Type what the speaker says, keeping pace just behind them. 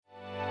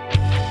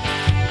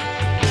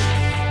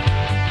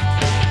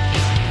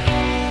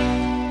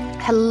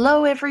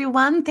Hello,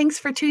 everyone. Thanks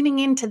for tuning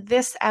in to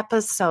this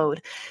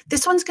episode.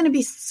 This one's going to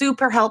be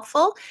super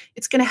helpful.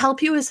 It's going to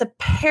help you as a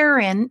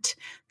parent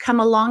come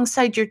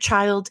alongside your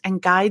child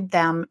and guide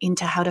them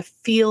into how to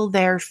feel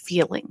their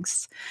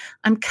feelings.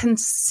 I'm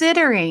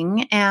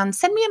considering, and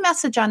send me a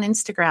message on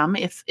Instagram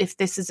if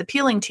this is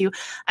appealing to you,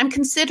 I'm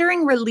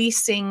considering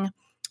releasing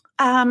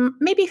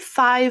maybe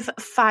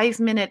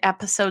five-minute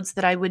episodes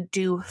that I would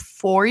do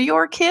for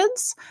your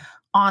kids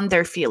on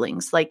their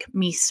feelings, like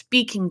me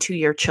speaking to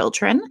your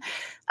children.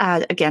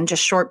 Again,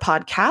 just short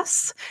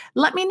podcasts.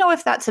 Let me know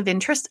if that's of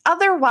interest.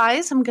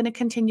 Otherwise, I'm going to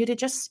continue to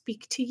just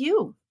speak to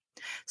you.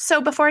 So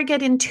before I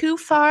get in too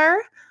far,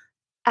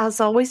 as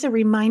always, a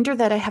reminder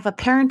that I have a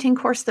parenting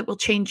course that will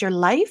change your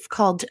life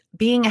called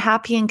Being a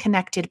Happy and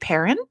Connected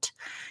Parent.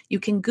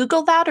 You can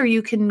Google that, or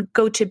you can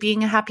go to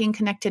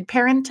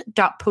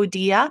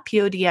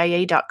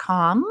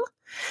beinghappyandconnectedparent.podia.com.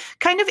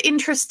 Kind of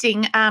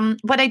interesting.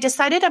 What I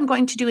decided I'm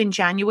going to do in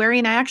January,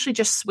 and I actually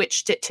just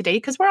switched it today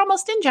because we're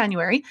almost in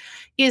January,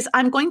 is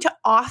I'm going to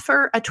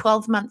offer a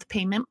 12-month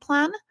payment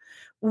plan,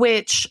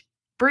 which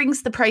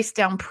brings the price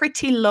down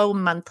pretty low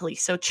monthly.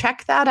 So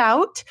check that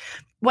out.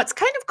 What's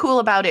kind of cool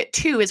about it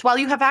too is while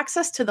you have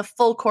access to the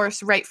full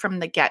course right from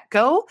the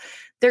get-go,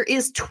 there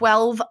is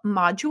 12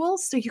 modules.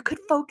 So you could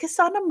focus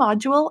on a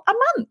module a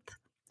month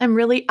and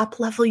really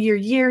up-level your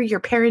year, your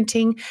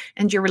parenting,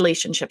 and your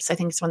relationships. I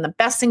think it's one of the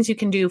best things you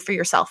can do for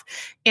yourself.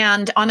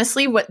 And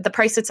honestly, what the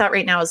price it's at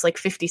right now is like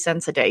 50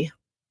 cents a day.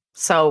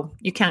 So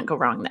you can't go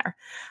wrong there.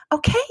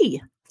 Okay,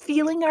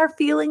 Feeling Our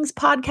Feelings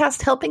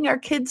podcast, helping our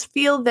kids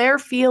feel their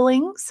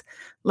feelings.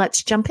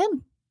 Let's jump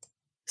in.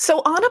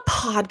 So on a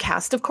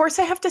podcast, of course,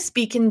 I have to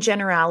speak in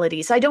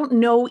generalities. I don't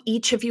know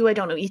each of you. I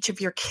don't know each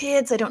of your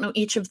kids. I don't know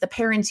each of the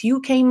parents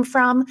you came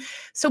from.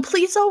 So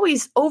please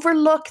always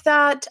overlook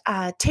that,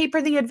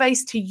 taper the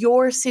advice to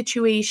your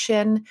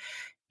situation,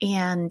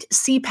 and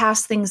see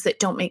past things that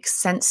don't make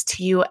sense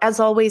to you. As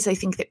always, I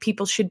think that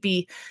people should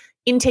be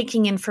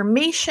intaking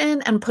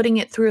information and putting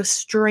it through a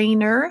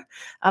strainer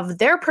of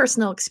their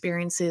personal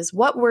experiences,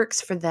 what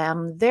works for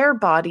them, their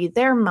body,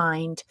 their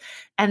mind,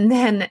 and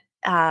then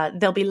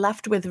they'll be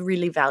left with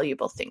really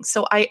valuable things.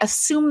 So I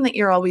assume that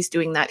you're always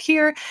doing that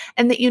here,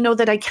 and that you know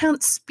that I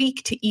can't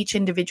speak to each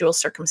individual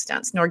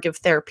circumstance nor give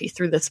therapy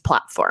through this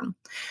platform.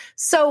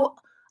 So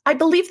I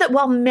believe that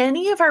while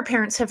many of our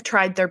parents have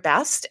tried their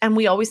best, and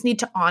we always need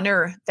to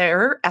honor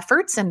their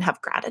efforts and have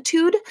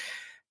gratitude,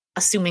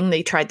 assuming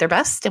they tried their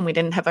best and we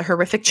didn't have a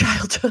horrific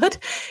childhood,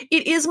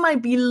 it is my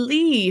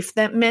belief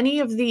that many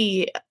of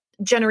the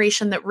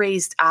generation that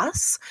raised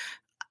us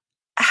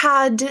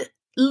had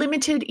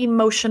limited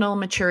emotional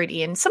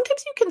maturity. And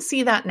sometimes you can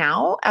see that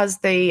now as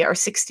they are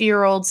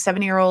 60-year-olds,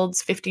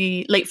 70-year-olds,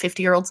 late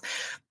 50-year-olds.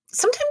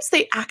 Sometimes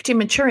they act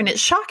immature, and it's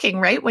shocking,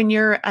 right? When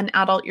you're an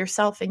adult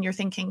yourself and you're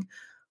thinking,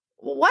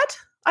 what?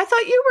 I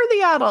thought you were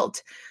the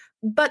adult.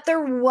 But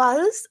there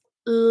was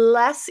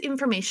less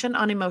information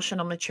on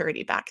emotional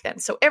maturity back then.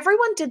 So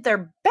everyone did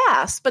their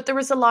best, but there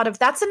was a lot of,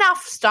 that's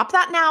enough, stop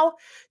that now.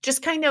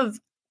 Just kind of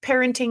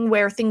parenting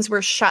where things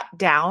were shut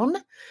down.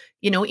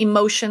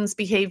 Emotions,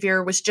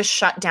 behavior was just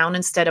shut down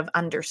instead of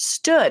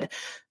understood.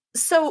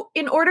 So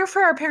in order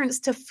for our parents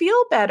to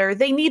feel better,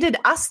 they needed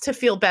us to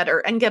feel better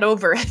and get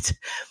over it.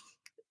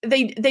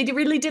 They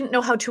really didn't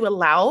know how to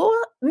allow,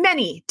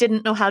 many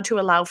didn't know how to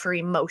allow for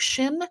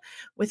emotion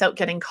without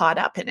getting caught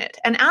up in it.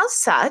 And as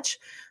such,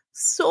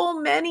 so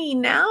many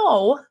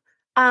now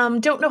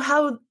don't know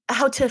how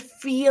to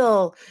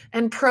feel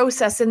and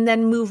process and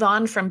then move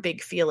on from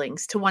big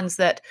feelings to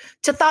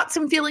thoughts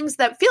and feelings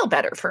that feel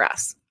better for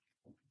us.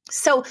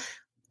 So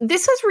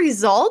this has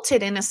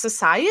resulted in a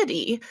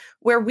society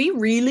where we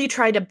really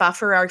try to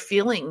buffer our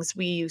feelings.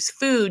 We use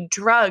food,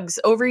 drugs,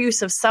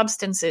 overuse of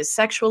substances,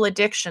 sexual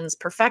addictions,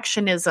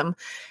 perfectionism.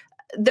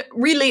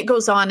 Really, it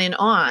goes on and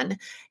on.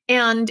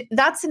 And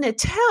that's an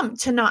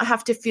attempt to not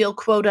have to feel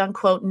quote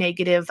unquote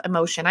negative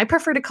emotion. I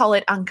prefer to call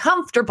it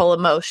uncomfortable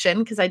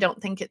emotion because I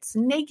don't think it's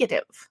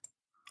negative.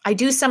 I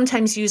do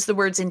sometimes use the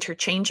words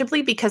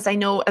interchangeably because I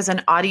know as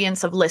an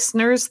audience of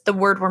listeners, the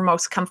word we're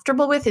most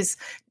comfortable with is,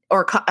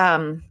 or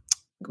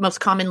most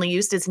commonly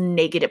used, is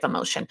negative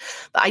emotion.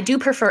 But I do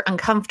prefer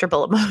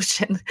uncomfortable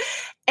emotion.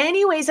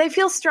 Anyways, I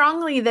feel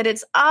strongly that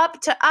it's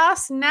up to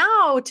us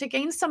now to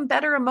gain some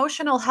better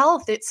emotional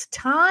health. It's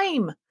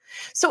time.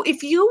 So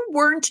if you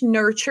weren't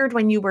nurtured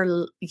when you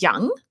were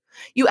young,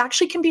 you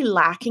actually can be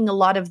lacking a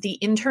lot of the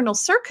internal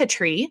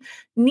circuitry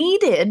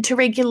needed to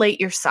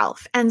regulate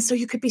yourself. And so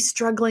you could be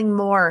struggling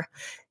more.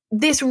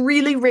 This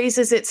really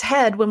raises its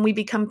head when we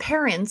become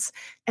parents,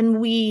 and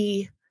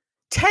we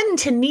tend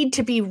to need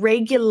to be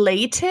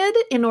regulated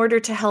in order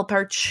to help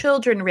our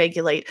children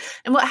regulate.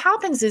 And what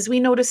happens is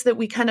we notice that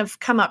we kind of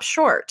come up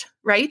short,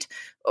 right?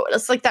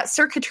 It's like that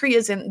circuitry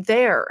isn't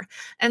there.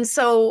 And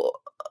so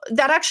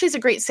that actually is a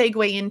great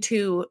segue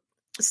into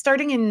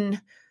starting in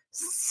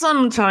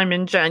sometime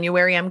in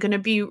January, I'm going to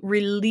be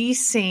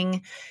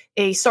releasing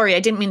sorry, I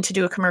didn't mean to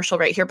do a commercial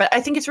right here, but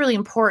I think it's really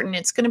important.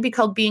 It's going to be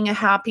called Being a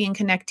Happy and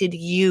Connected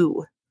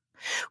You,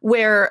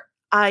 where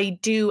I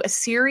do a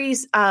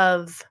series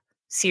of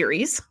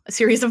series, a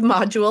series of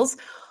modules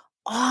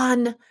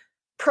on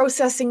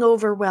processing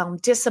overwhelm,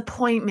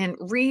 disappointment,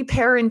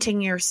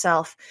 reparenting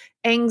yourself,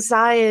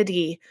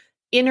 anxiety,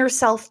 inner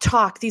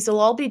self-talk. These will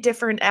all be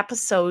different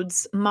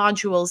episodes,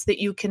 modules that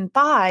you can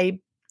buy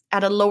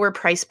at a lower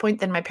price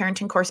point than my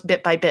parenting course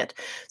bit by bit.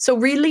 So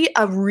really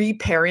a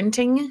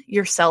reparenting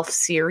yourself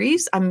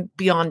series. I'm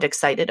beyond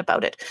excited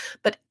about it.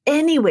 But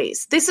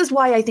anyways, this is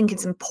why I think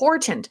it's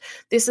important.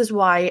 This is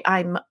why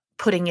I'm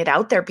putting it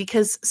out there,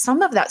 because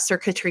some of that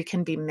circuitry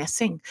can be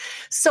missing.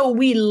 So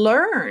we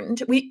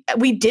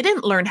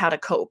didn't learn how to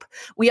cope.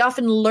 We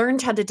often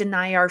learned how to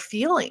deny our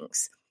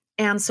feelings.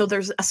 And so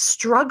there's a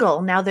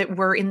struggle now that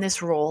we're in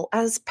this role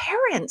as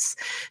parents.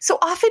 So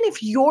often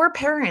if your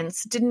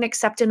parents didn't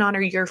accept and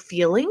honor your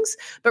feelings,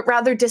 but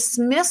rather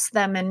dismiss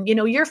them and,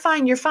 you're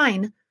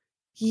fine,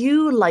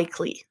 you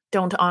likely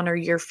don't honor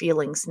your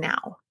feelings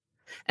now.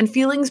 And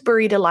feelings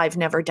buried alive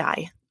never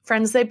die.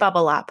 Friends, they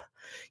bubble up.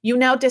 You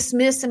now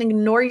dismiss and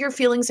ignore your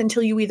feelings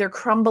until you either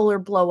crumble or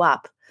blow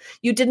up.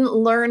 You didn't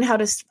learn how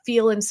to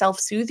feel and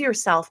self-soothe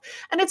yourself.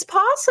 And it's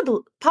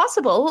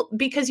possible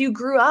because you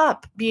grew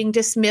up being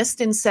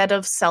dismissed instead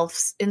of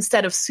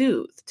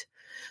soothed.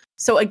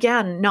 So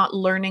again, not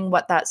learning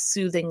what that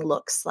soothing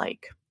looks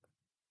like.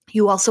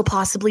 You also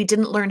possibly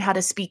didn't learn how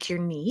to speak your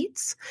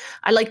needs.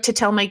 I like to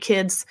tell my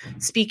kids,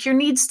 speak your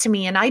needs to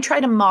me. And I try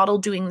to model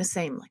doing the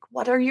same. Like,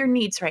 what are your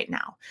needs right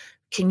now?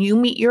 Can you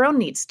meet your own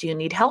needs? Do you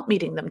need help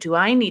meeting them? Do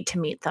I need to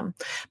meet them?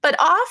 But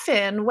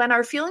often when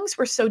our feelings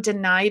were so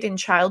denied in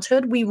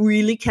childhood, we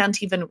really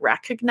can't even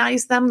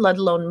recognize them, let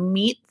alone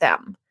meet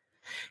them.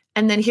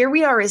 And then here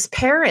we are as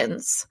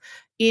parents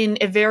in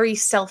a very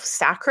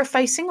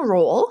self-sacrificing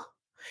role,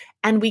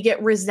 and we get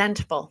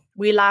resentful.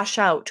 We lash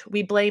out,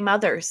 we blame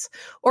others,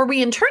 or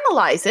we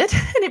internalize it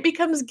and it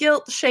becomes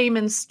guilt, shame,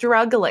 and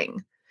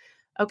struggling.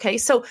 Okay,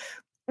 so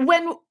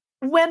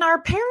when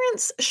our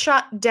parents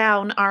shut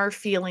down our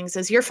feelings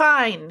as you're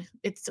fine,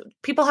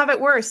 people have it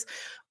worse,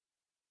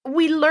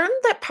 we learn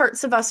that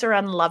parts of us are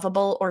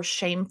unlovable or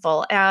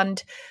shameful.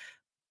 And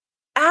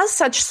as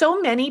such,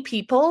 so many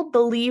people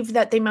believe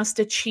that they must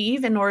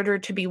achieve in order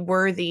to be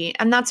worthy.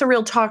 And that's a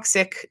real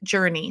toxic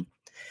journey.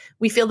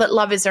 We feel that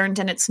love is earned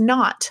and it's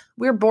not.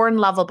 We're born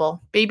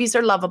lovable. Babies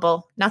are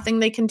lovable. Nothing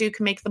they can do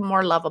can make them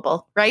more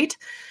lovable, right?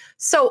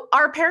 So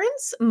our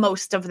parents,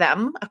 most of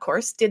them, of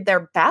course, did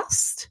their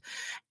best.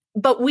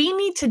 But we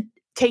need to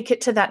take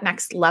it to that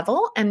next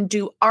level and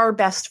do our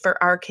best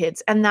for our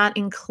kids. And that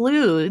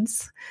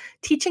includes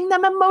teaching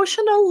them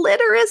emotional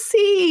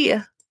literacy.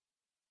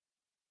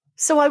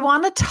 So I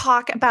want to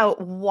talk about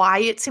why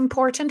it's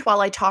important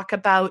while I talk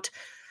about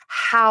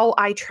how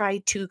I try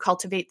to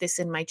cultivate this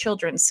in my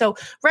children. So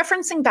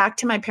referencing back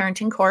to my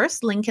parenting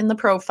course, link in the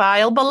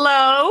profile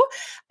below,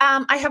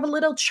 I have a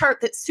little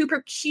chart that's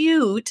super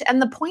cute.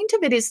 And the point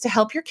of it is to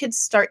help your kids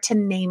start to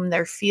name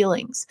their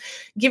feelings.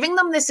 Giving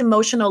them this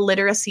emotional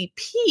literacy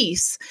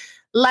piece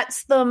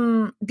lets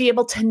them be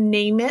able to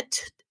name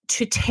it,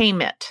 to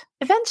tame it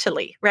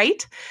eventually,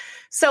 right?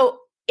 So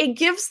it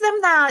gives them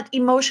that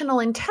emotional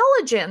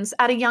intelligence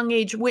at a young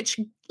age, which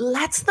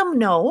lets them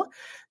know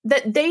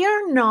that they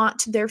are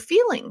not their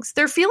feelings.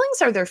 Their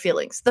feelings are their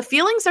feelings. The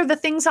feelings are the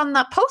things on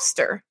that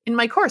poster in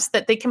my course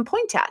that they can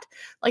point at.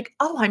 Like,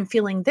 oh, I'm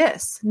feeling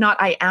this, not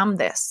I am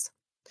this.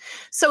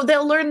 So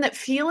they'll learn that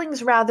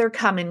feelings rather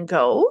come and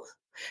go,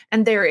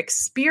 and their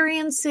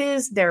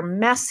experiences, their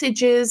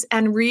messages,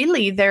 and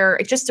really they're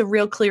just a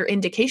real clear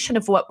indication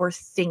of what we're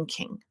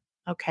thinking,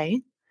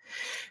 okay?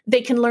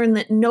 They can learn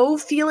that no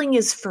feeling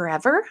is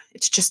forever.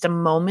 It's just a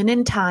moment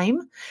in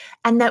time,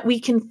 and that we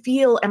can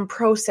feel and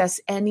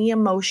process any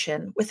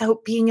emotion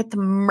without being at the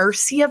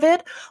mercy of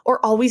it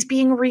or always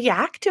being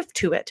reactive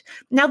to it.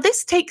 Now,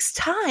 this takes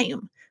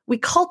time. We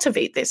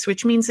cultivate this,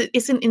 which means it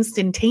isn't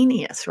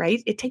instantaneous,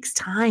 right? It takes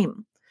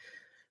time.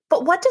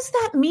 But what does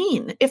that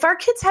mean? If our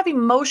kids have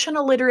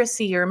emotional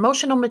literacy or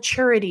emotional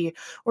maturity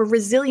or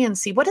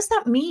resiliency, what does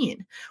that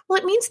mean? Well,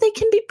 it means they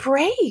can be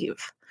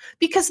brave.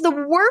 Because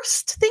the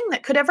worst thing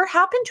that could ever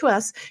happen to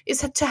us is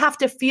to have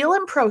to feel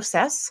and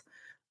process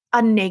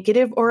a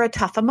negative or a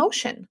tough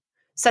emotion,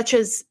 such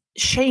as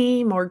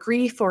shame or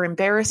grief or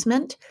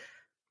embarrassment.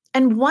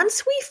 And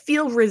once we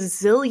feel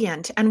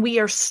resilient and we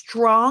are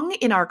strong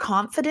in our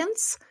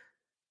confidence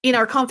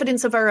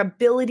of our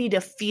ability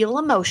to feel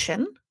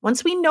emotion,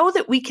 once we know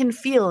that we can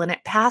feel and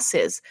it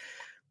passes,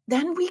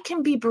 then we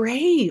can be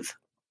brave.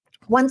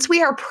 Once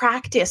we are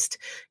practiced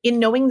in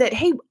knowing that,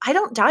 hey, I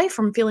don't die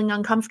from feeling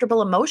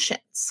uncomfortable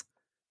emotions,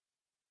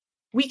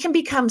 we can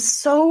become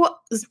so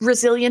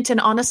resilient and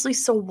honestly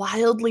so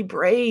wildly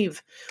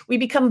brave. We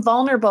become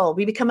vulnerable.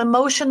 We become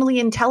emotionally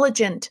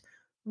intelligent.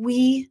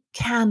 We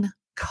can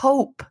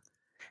cope.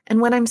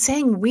 And when I'm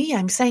saying we,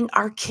 I'm saying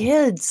our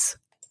kids.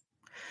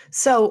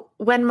 So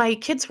when my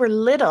kids were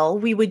little,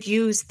 we would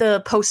use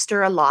the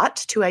poster a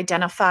lot to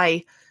identify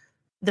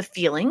the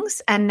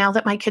feelings. And now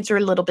that my kids are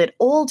a little bit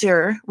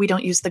older, we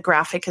don't use the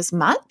graphic as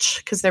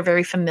much because they're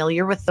very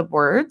familiar with the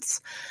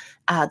words,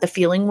 the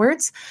feeling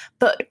words.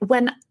 But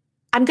when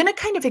I'm going to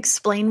kind of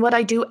explain what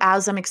I do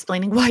as I'm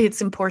explaining why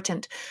it's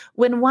important.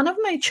 When one of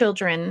my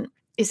children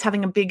is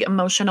having a big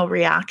emotional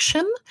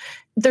reaction,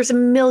 there's a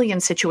million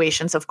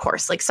situations, of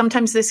course. Like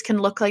sometimes this can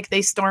look like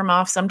they storm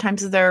off.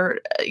 Sometimes they're,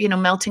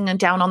 melting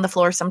down on the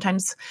floor.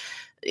 Sometimes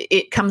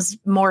it comes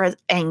more as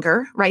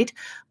anger, right?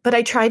 But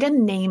I try to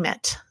name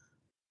it.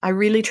 I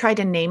really try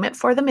to name it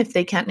for them if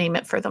they can't name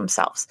it for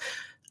themselves.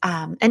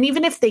 And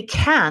even if they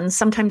can,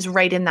 sometimes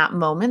right in that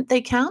moment,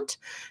 they can't.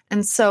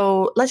 And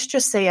so let's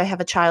just say I have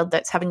a child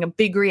that's having a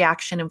big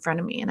reaction in front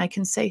of me, and I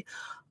can say,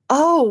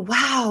 oh,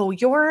 wow,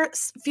 you're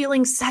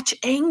feeling such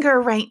anger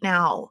right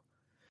now.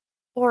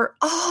 Or,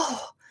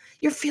 oh,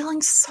 you're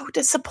feeling so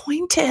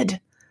disappointed.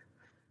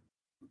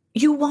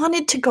 You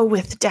wanted to go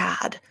with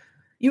dad.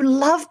 You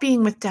love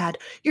being with dad.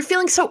 You're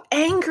feeling so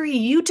angry.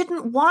 You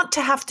didn't want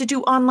to have to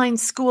do online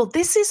school.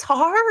 This is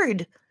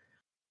hard.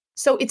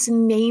 So it's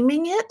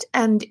naming it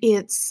and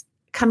it's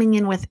coming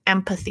in with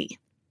empathy.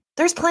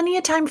 There's plenty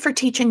of time for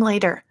teaching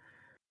later.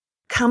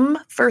 Come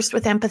first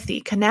with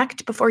empathy.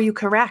 Connect before you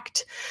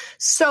correct.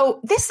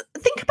 So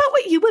think about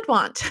what you would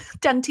want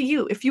done to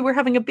you if you were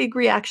having a big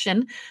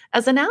reaction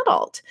as an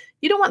adult.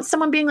 You don't want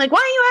someone being like, why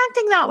are you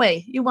acting that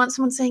way? You want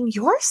someone saying,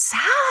 you're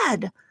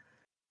sad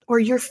or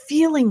you're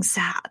feeling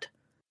sad.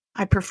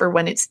 I prefer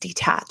when it's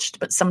detached,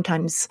 but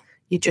sometimes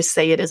you just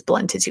say it as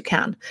blunt as you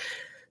can.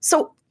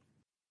 So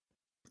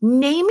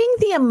naming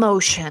the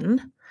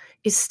emotion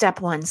is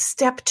step one.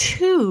 Step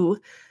two,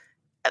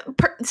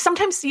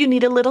 sometimes you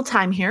need a little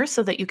time here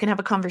so that you can have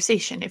a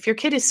conversation. If your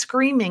kid is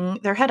screaming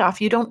their head off,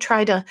 you don't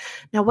try to,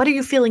 now what are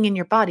you feeling in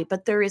your body?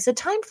 But there is a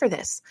time for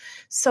this.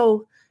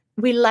 So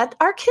we let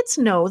our kids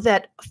know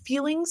that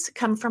feelings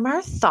come from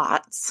our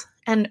thoughts.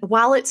 And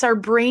while it's our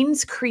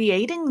brains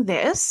creating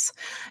this,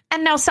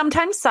 and now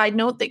sometimes, side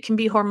note, that can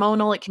be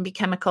hormonal, it can be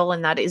chemical,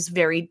 and that is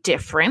very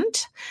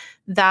different.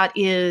 That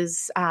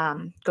is,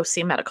 go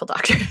see a medical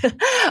doctor.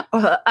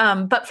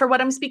 But for what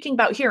I'm speaking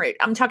about here,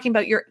 I'm talking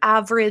about your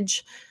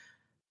average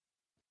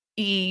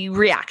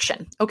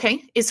reaction,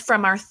 okay, is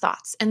from our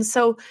thoughts. And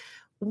so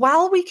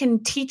while we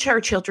can teach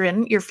our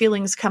children your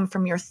feelings come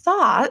from your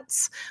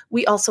thoughts,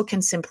 we also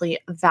can simply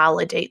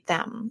validate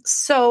them.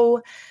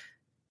 So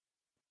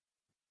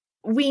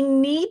we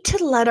need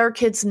to let our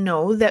kids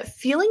know that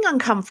feeling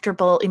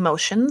uncomfortable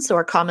emotions,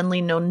 or commonly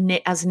known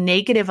as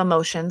negative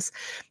emotions,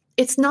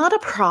 it's not a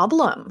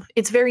problem.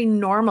 It's very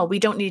normal. We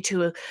don't need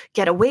to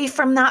get away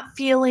from that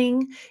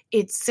feeling.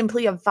 It's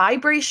simply a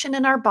vibration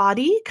in our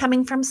body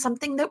coming from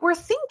something that we're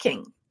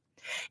thinking.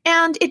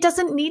 And it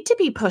doesn't need to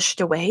be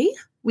pushed away.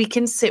 We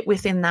can sit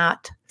within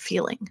that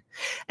feeling.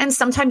 And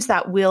sometimes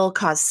that will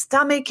cause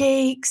stomach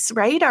aches,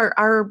 right?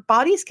 Our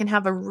bodies can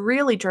have a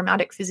really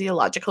dramatic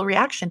physiological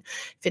reaction.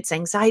 If it's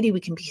anxiety,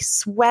 we can be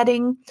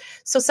sweating.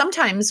 So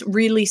sometimes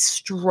really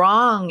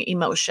strong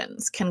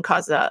emotions can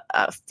cause a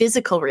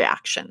physical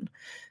reaction.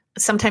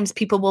 Sometimes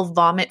people will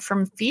vomit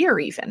from fear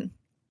even.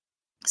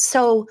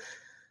 So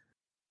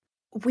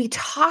we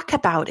talk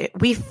about it.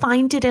 We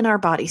find it in our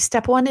body.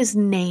 Step one is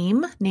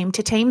name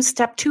to tame.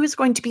 Step two is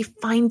going to be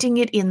finding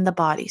it in the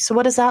body. So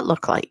what does that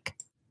look like?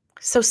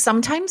 So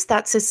sometimes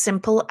that's as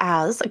simple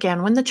as,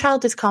 again, when the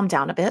child is calmed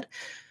down a bit,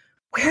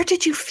 where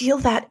did you feel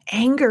that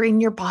anger in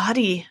your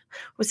body?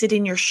 Was it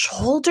in your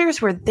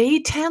shoulders? Were they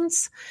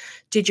tense?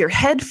 Did your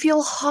head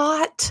feel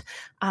hot?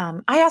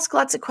 I ask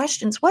lots of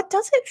questions. What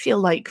does it feel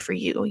like for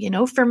you?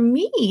 For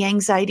me,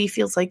 anxiety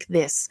feels like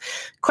this.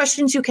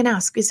 Questions you can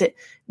ask.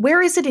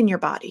 Where is it in your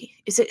body?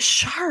 Is it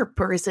sharp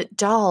or is it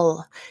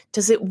dull?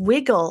 Does it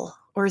wiggle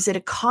or is it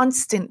a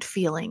constant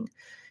feeling?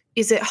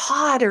 Is it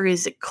hot or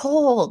is it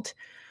cold?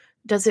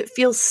 Does it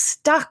feel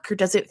stuck or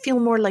does it feel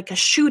more like a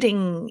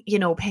shooting,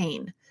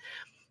 pain?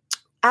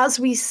 As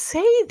we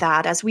say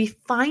that, as we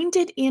find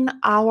it in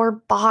our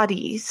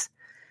bodies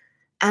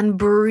and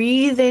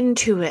breathe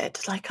into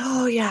it, like,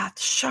 oh yeah,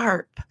 it's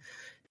sharp,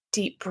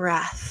 deep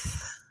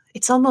breath.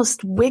 It's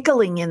almost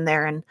wiggling in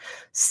there and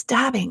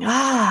stabbing.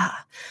 I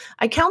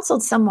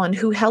counseled someone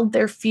who held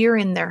their fear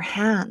in their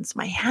hands.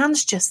 My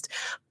hands just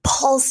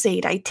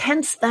pulsate. I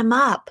tense them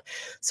up.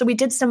 So we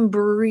did some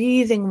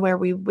breathing where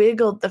we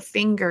wiggled the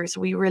fingers.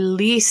 We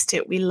released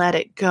it. We let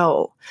it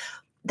go.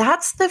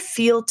 That's the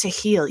feel to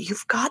heal.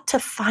 You've got to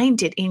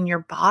find it in your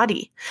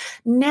body.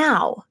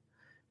 Now,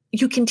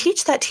 you can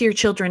teach that to your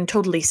children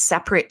totally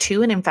separate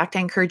too. And in fact, I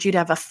encourage you to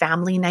have a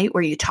family night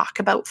where you talk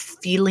about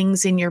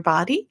feelings in your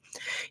body.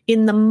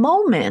 In the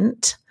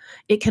moment,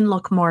 it can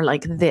look more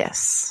like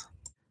this.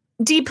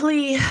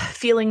 Deeply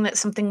feeling that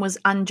something was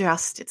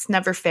unjust. It's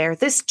never fair.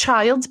 This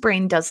child's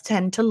brain does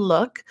tend to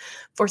look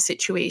for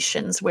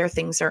situations where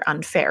things are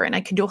unfair. And I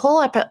can do a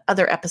whole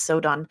other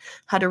episode on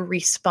how to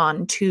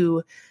respond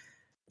to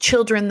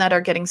children that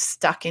are getting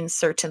stuck in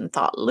certain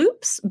thought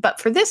loops.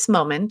 But for this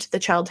moment, the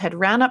child had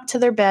ran up to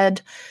their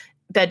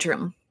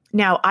bedroom.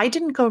 Now, I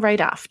didn't go right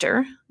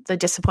after the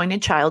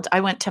disappointed child. I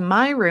went to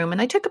my room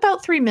and I took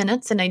about 3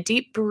 minutes and I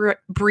deep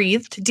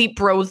breathed,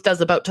 I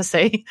was about to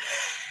say.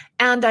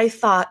 And I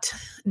thought,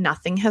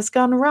 nothing has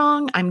gone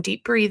wrong. I'm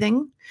deep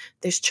breathing.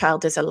 This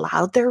child has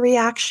allowed their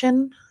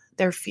reaction.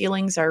 Their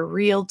feelings are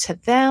real to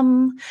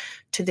them.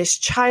 To this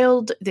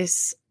child,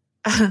 this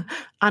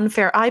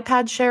unfair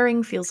iPad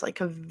sharing feels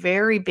like a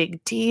very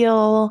big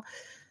deal.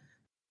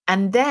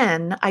 And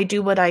then I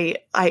do what I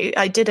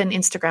did an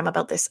Instagram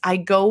about this. I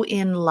go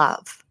in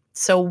love.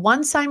 So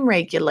once I'm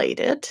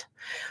regulated,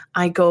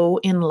 I go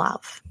in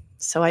love.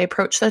 So I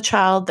approach the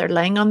child. They're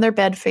laying on their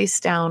bed face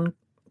down,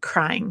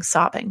 crying,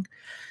 sobbing.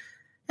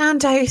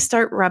 And I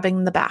start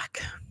rubbing the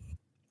back.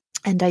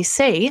 And I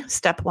say,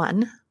 step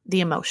one,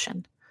 the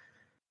emotion.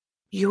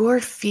 You're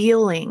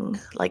feeling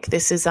like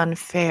this is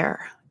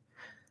unfair.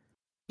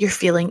 You're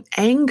feeling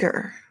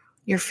anger.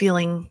 You're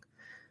feeling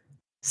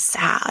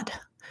sad.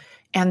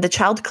 And the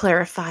child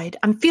clarified,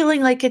 I'm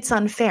feeling like it's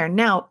unfair.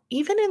 Now,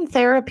 even in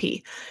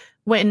therapy,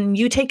 when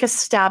you take a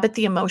stab at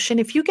the emotion,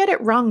 if you get it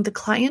wrong, the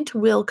client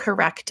will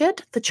correct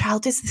it. The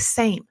child is the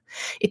same.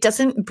 It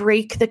doesn't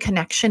break the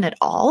connection at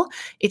all.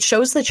 It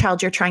shows the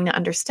child you're trying to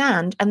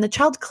understand, and the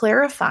child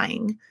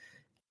clarifying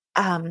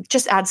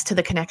just adds to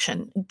the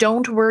connection.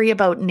 Don't worry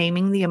about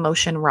naming the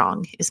emotion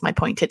wrong, is my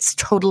point. It's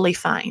totally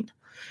fine.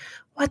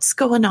 What's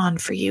going on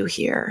for you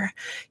here?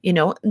 You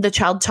know, the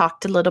child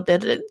talked a little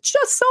bit. It's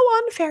just so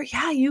unfair.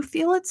 Yeah, you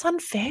feel it's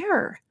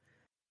unfair.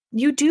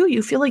 You do.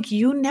 You feel like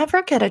you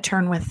never get a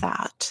turn with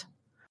that.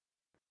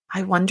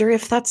 I wonder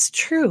if that's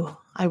true.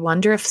 I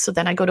wonder if, so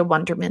then I go to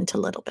wonderment a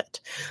little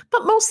bit.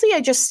 But mostly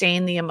I just stay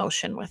in the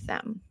emotion with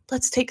them.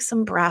 Let's take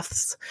some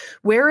breaths.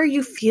 Where are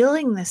you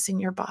feeling this in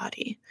your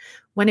body?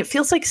 When it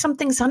feels like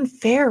something's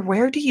unfair,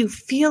 where do you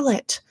feel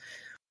it?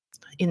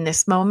 In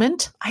this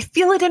moment, I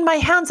feel it in my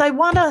hands. I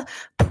want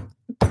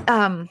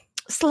to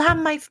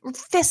slam my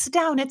fist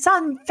down. It's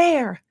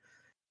unfair.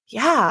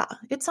 Yeah,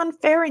 it's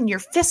unfair and your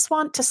fists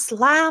want to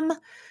slam.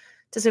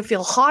 Does it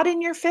feel hot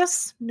in your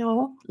fists?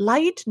 No.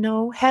 Light?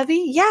 No.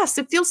 Heavy? Yes,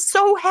 it feels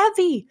so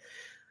heavy.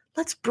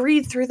 Let's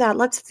breathe through that.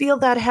 Let's feel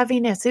that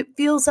heaviness. It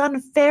feels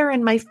unfair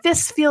and my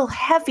fists feel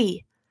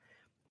heavy.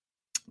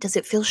 Does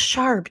it feel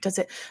sharp? Does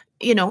it,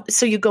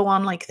 so you go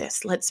on like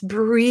this. Let's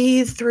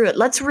breathe through it.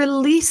 Let's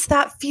release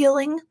that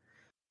feeling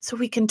so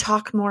we can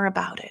talk more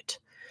about it.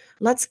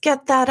 Let's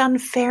get that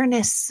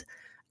unfairness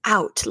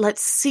out.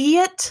 Let's see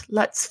it.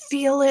 Let's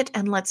feel it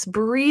and let's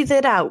breathe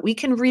it out. We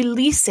can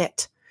release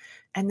it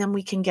and then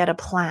we can get a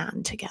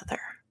plan together.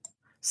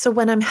 So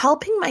when I'm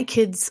helping my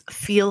kids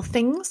feel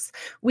things,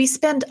 we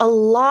spend a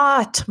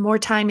lot more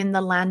time in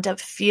the land of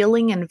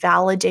feeling and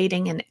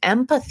validating and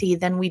empathy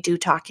than we do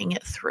talking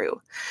it through.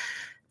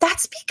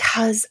 That's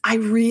because I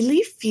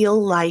really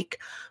feel like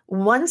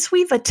once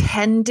we've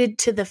attended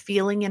to the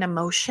feeling and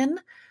emotion,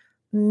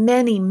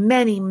 many,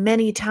 many,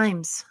 many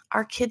times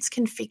our kids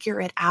can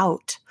figure it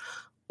out,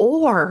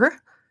 or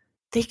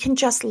they can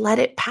just let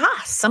it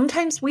pass.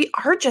 Sometimes we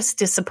are just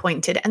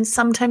disappointed and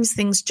sometimes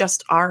things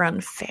just are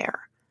unfair.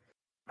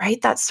 Right?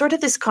 That's sort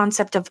of this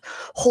concept of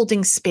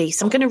holding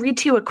space. I'm going to read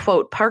to you a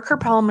quote. Parker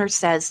Palmer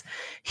says,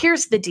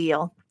 here's the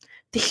deal.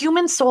 The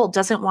human soul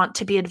doesn't want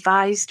to be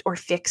advised or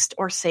fixed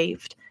or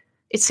saved.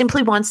 It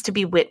simply wants to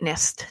be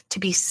witnessed, to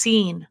be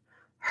seen,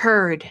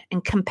 heard,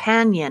 and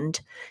companioned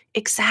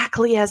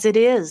exactly as it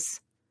is.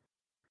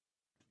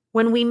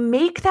 When we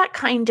make that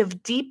kind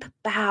of deep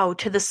bow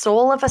to the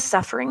soul of a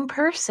suffering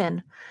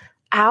person,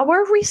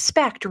 our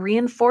respect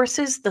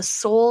reinforces the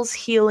soul's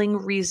healing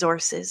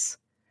resources.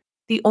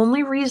 The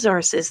only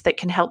resources that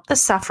can help the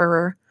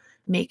sufferer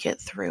make it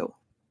through.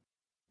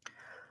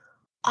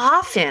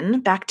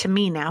 Often, back to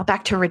me now,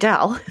 back to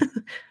Riddell.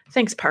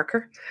 Thanks,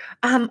 Parker.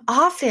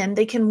 Often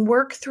they can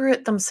work through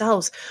it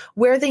themselves.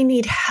 Where they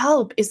need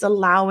help is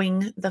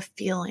allowing the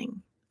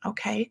feeling.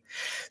 Okay.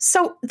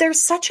 So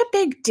there's such a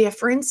big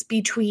difference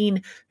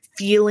between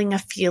feeling a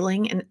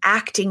feeling and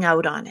acting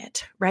out on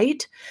it,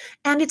 right?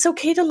 And it's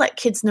okay to let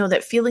kids know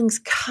that feelings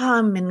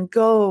come and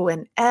go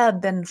and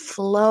ebb and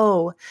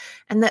flow,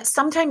 and that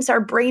sometimes our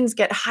brains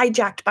get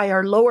hijacked by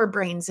our lower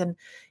brains and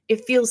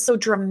it feels so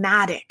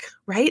dramatic,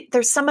 right?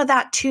 There's some of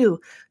that too.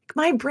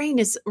 My brain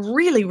is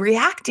really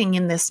reacting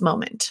in this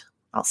moment.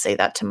 I'll say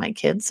that to my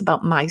kids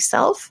about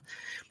myself.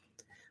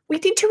 We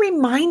need to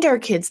remind our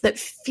kids that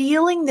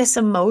feeling this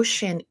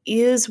emotion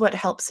is what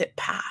helps it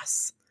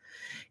pass.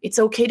 It's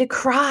okay to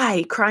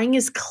cry. Crying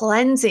is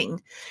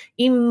cleansing.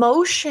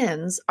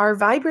 Emotions are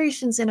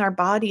vibrations in our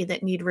body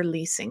that need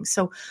releasing.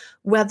 So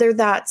whether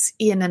that's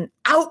in an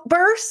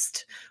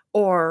outburst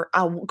or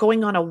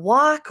going on a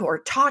walk or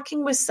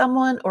talking with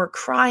someone or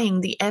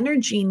crying, the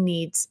energy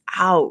needs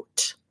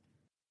out.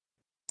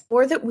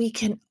 Or that we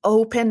can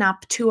open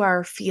up to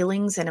our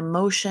feelings and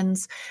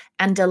emotions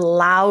and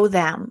allow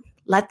them.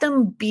 Let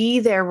them be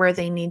there where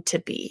they need to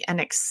be and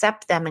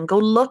accept them and go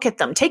look at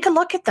them. Take a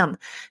look at them.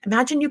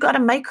 Imagine you got a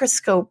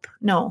microscope.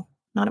 No,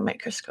 not a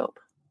microscope.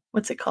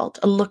 What's it called?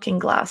 A looking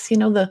glass. You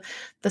know,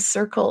 the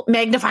circle,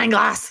 magnifying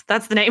glass.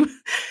 That's the name.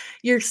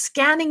 You're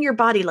scanning your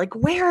body. Like,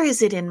 where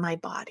is it in my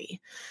body?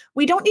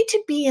 We don't need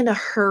to be in a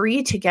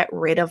hurry to get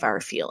rid of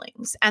our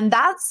feelings. And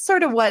that's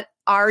sort of what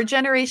our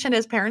generation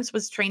as parents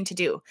was trained to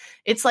do.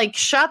 It's like,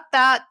 shut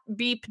that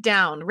beep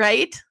down,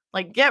 right?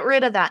 Like, get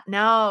rid of that.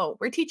 No,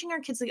 we're teaching our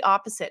kids the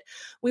opposite.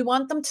 We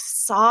want them to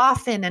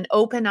soften and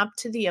open up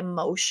to the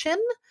emotion.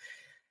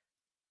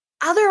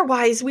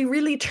 Otherwise, we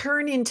really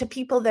turn into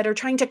people that are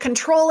trying to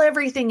control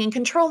everything and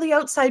control the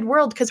outside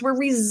world because we're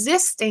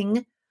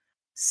resisting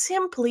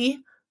simply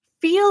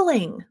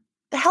feeling.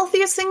 The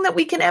healthiest thing that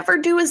we can ever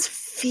do is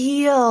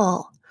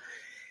feel.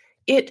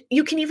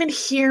 You can even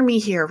hear me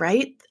here,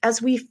 right?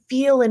 As we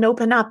feel and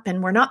open up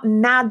and we're not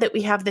mad that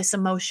we have this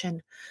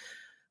emotion.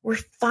 We're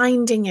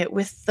finding it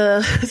with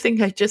the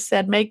thing I just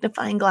said,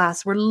 magnifying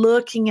glass. We're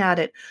looking at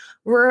it.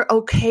 We're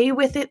okay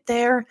with it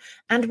there,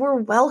 and we're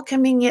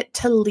welcoming it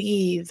to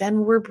leave,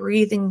 and we're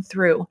breathing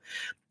through.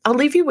 I'll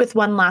leave you with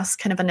one last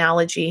kind of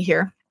analogy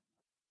here.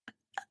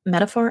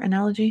 Metaphor,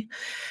 analogy.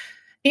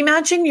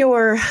 Imagine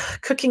you're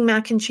cooking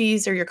mac and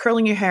cheese or you're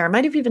curling your hair. I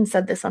might have even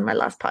said this on my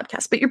last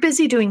podcast, but you're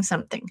busy doing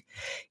something,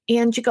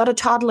 and you got a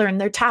toddler,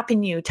 and they're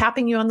tapping you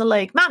on the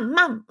leg. Mom,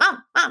 mom,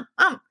 mom, mom,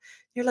 mom.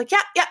 You're like,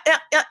 yeah,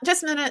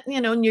 just a minute,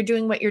 and you're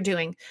doing what you're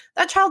doing.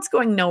 That child's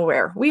going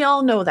nowhere. We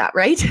all know that,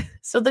 right?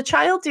 So the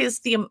child is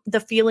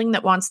the feeling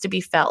that wants to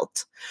be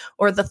felt,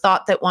 or the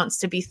thought that wants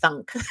to be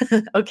thunk.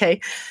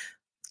 Okay.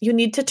 You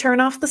need to turn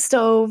off the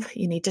stove.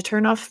 You need to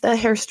turn off the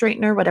hair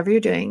straightener, whatever you're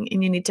doing,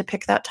 and you need to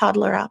pick that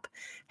toddler up.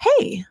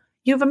 Hey,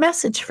 you have a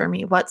message for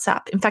me. What's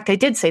up? In fact, I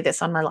did say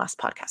this on my last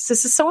podcast.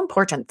 This is so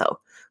important,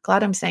 though.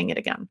 Glad I'm saying it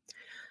again.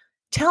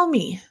 Tell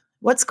me,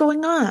 what's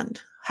going on?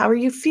 How are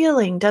you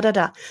feeling?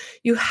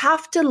 You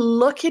have to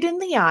look it in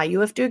the eye. You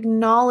have to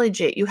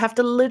acknowledge it. You have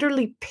to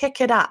literally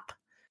pick it up.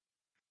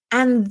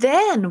 And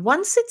then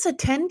once it's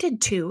attended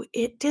to,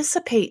 it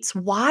dissipates.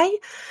 Why?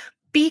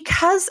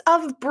 Because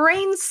of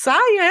brain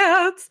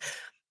science.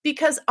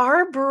 Because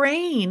our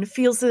brain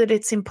feels that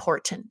it's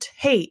important.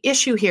 Hey,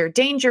 issue here,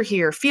 danger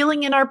here,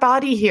 feeling in our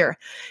body here.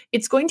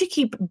 It's going to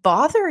keep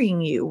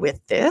bothering you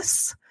with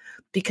this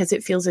because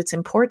it feels it's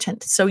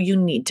important. So you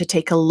need to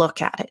take a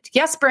look at it.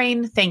 Yes,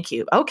 brain, thank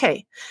you.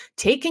 Okay,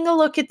 taking a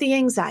look at the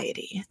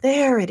anxiety.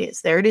 There it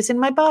is. There it is in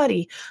my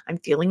body. I'm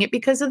feeling it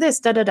because of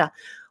this,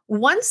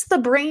 Once the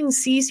brain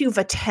sees you've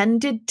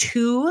attended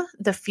to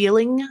the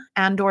feeling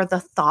and or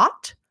the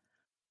thought,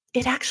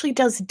 it actually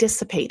does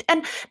dissipate.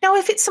 And now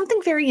if it's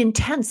something very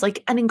intense,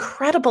 like an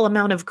incredible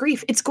amount of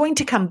grief, it's going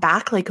to come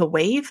back like a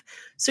wave.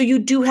 So you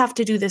do have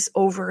to do this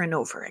over and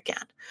over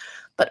again.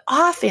 But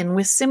often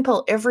with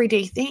simple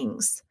everyday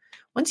things,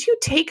 once you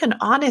take an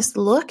honest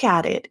look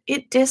at it,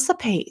 it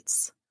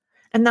dissipates.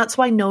 And that's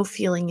why no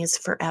feeling is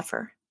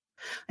forever.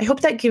 I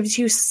hope that gives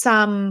you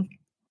some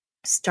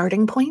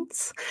starting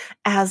points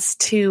as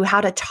to how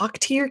to talk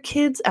to your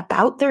kids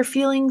about their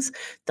feelings,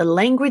 the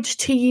language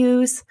to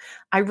use.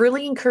 I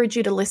really encourage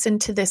you to listen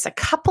to this a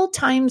couple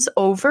times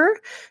over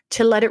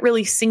to let it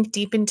really sink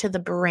deep into the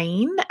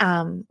brain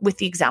with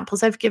the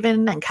examples I've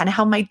given and kind of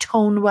how my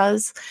tone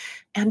was.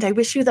 And I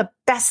wish you the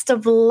best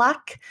of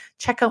luck.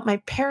 Check out my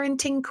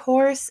parenting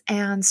course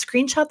and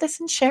screenshot this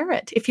and share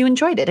it if you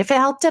enjoyed it, if it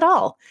helped at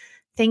all.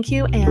 Thank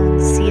you,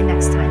 and see you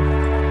next time.